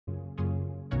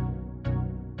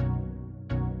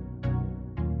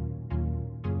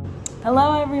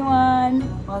Hello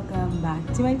everyone, welcome back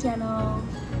to my channel.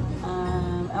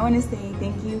 I want to say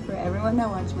thank you for everyone that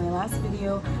watched my last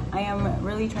video. I am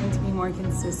really trying to be more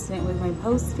consistent with my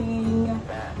posting.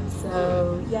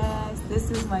 So yes, this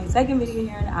is my second video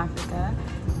here in Africa,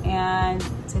 and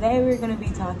today we're going to be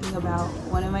talking about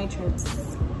one of my trips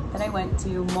that I went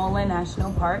to, Mola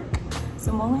National Park.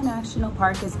 So Mola National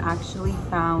Park is actually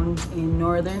found in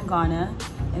northern Ghana,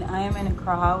 and I am in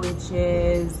Accra, which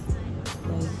is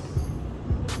like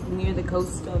near the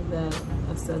coast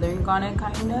of southern Ghana,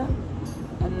 kind of.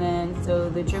 And then so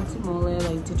the trip to Mola,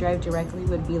 like to drive directly,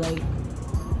 would be like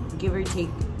give or take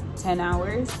 10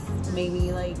 hours,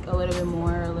 maybe like a little bit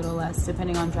more or a little less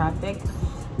depending on traffic.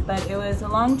 But it was a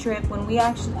long trip.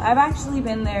 I've actually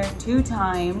been there 2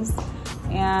 times,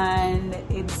 and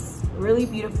it's really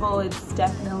beautiful. It's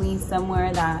definitely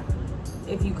somewhere that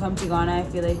if you come to Ghana, I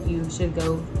feel like you should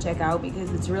go check out,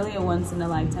 because it's really a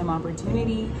once-in-a-lifetime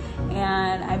opportunity.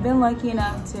 And I've been lucky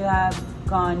enough to have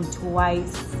gone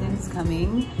twice since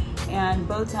coming, and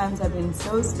both times have been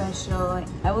so special.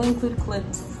 I will include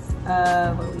clips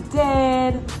of what we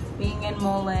did, being in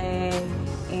Mole,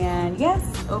 and yes,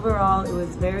 overall it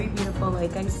was very beautiful.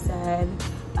 Like I said,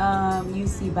 you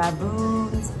see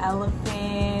baboons,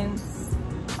 elephants,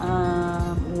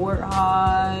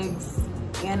 warthogs,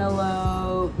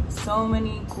 antelope, so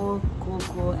many cool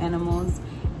animals.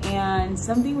 And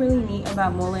something really neat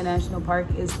about Mola National Park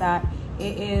is that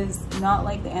it is not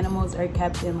like the animals are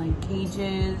kept in like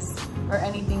cages or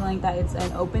anything like that. It's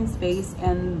an open space,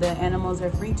 and the animals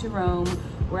are free to roam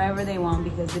wherever they want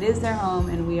because it is their home,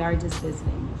 and we are just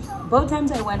visiting. Both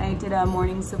times I went, I did a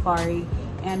morning safari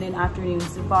and an afternoon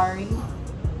safari,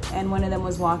 and one of them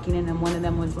was walking, and then one of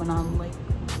them was went on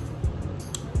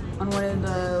one of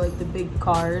the big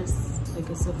cars, like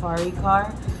a safari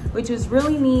car, which was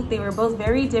really neat. They were both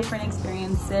very different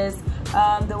experiences.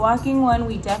 The walking one,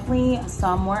 we definitely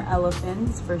saw more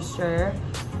elephants for sure.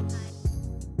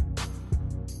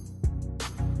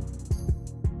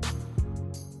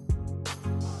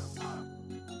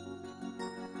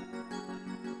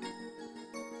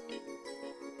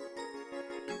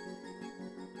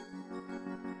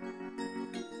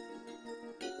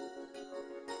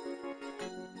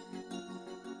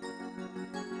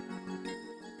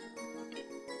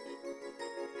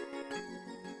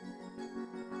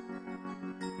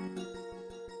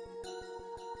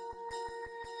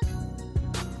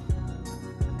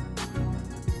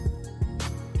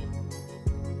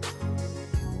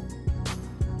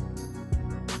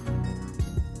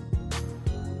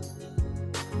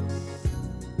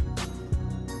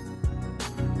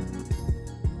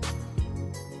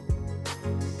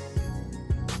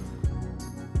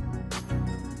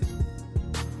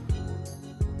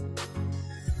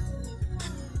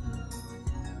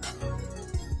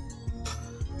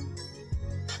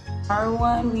 Our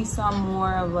one, we saw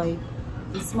more of like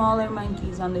the smaller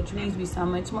monkeys on the trees. We saw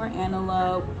much more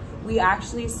antelope. We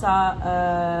actually saw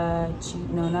a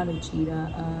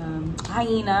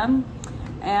hyena,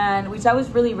 and which that was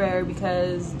really rare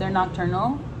because they're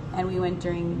nocturnal, and we went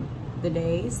during the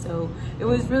day, so it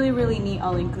was really neat.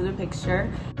 I'll include a picture.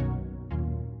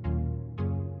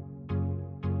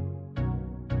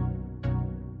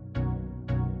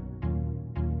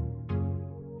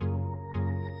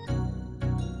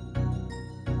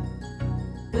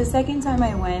 The second time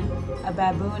I went, a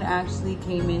baboon actually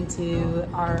came into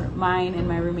mine and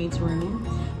my roommate's room,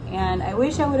 and I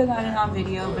wish I would have gotten it on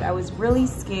video, but I was really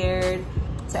scared.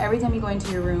 So every time you go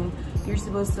into your room, you're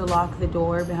supposed to lock the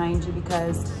door behind you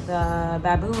because the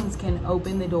baboons can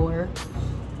open the door.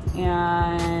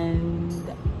 And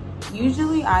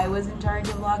usually I was in charge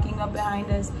of locking up behind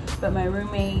us, but my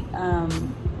roommate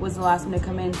was the last one to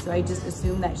come in, so I just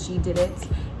assumed that she did it,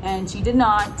 and she did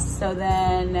not. So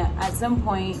then at some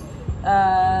point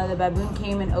the baboon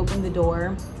came and opened the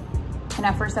door, and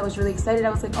at first I was really excited.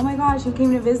 I was like, oh my gosh, who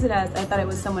came to visit us? I thought it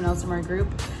was someone else from our group,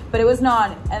 but it was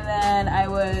not. And then I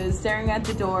was staring at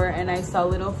the door, and I saw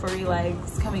little furry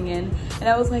legs coming in, and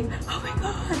I was like, oh my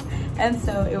god. And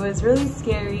so it was really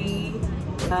scary.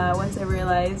 Once I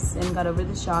realized and got over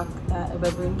the shock that a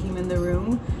baboon came in the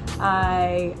room,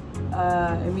 I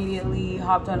immediately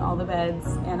hopped on all the beds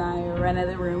and I ran out of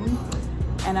the room.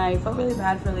 And I felt really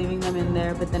bad for leaving them in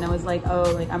there, but then I was like,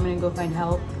 oh, like I'm gonna go find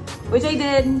help, which I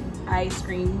did. I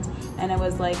screamed and I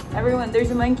was like, everyone,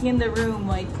 there's a monkey in the room,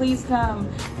 like please come.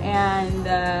 And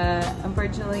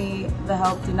unfortunately the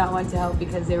help did not want to help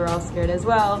because they were all scared as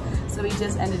well. So we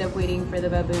just ended up waiting for the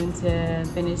baboon to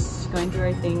finish going through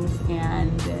our things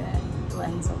and let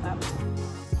himself out.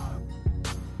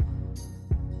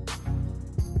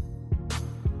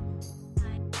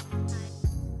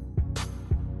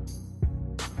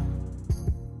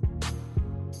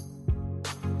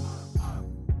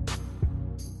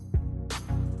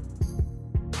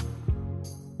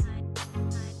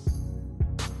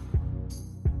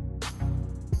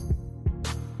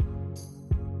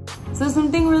 So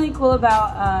something really cool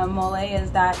about Mole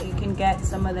is that it can get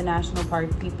some of the national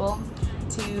park people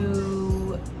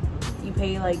to, you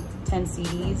pay like 10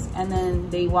 CDs and then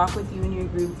they walk with you and your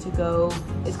group to go,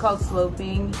 it's called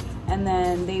sloping, and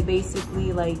then they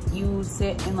basically like, you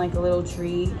sit in like a little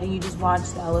tree and you just watch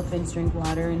the elephants drink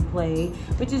water and play,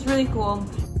 which is really cool.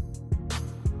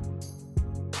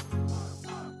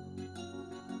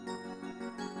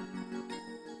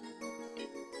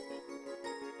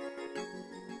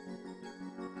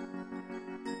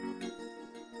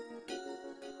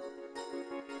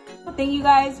 Thank you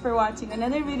guys for watching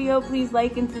another video. Please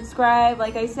like and subscribe.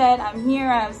 Like I said, I'm here.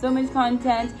 I have so much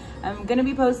content. I'm gonna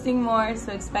be posting more,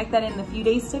 so expect that in the few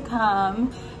days to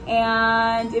come.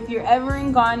 And if you're ever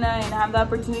in Ghana and have the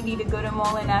opportunity to go to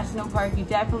Mole National Park, you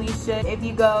definitely should. If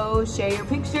you go, share your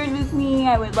pictures with me.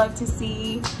 I would love to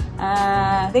see.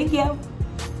 Thank you.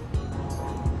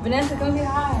 Vanessa, come say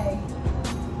hi.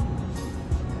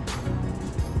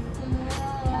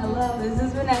 Hello, this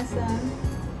is Vanessa.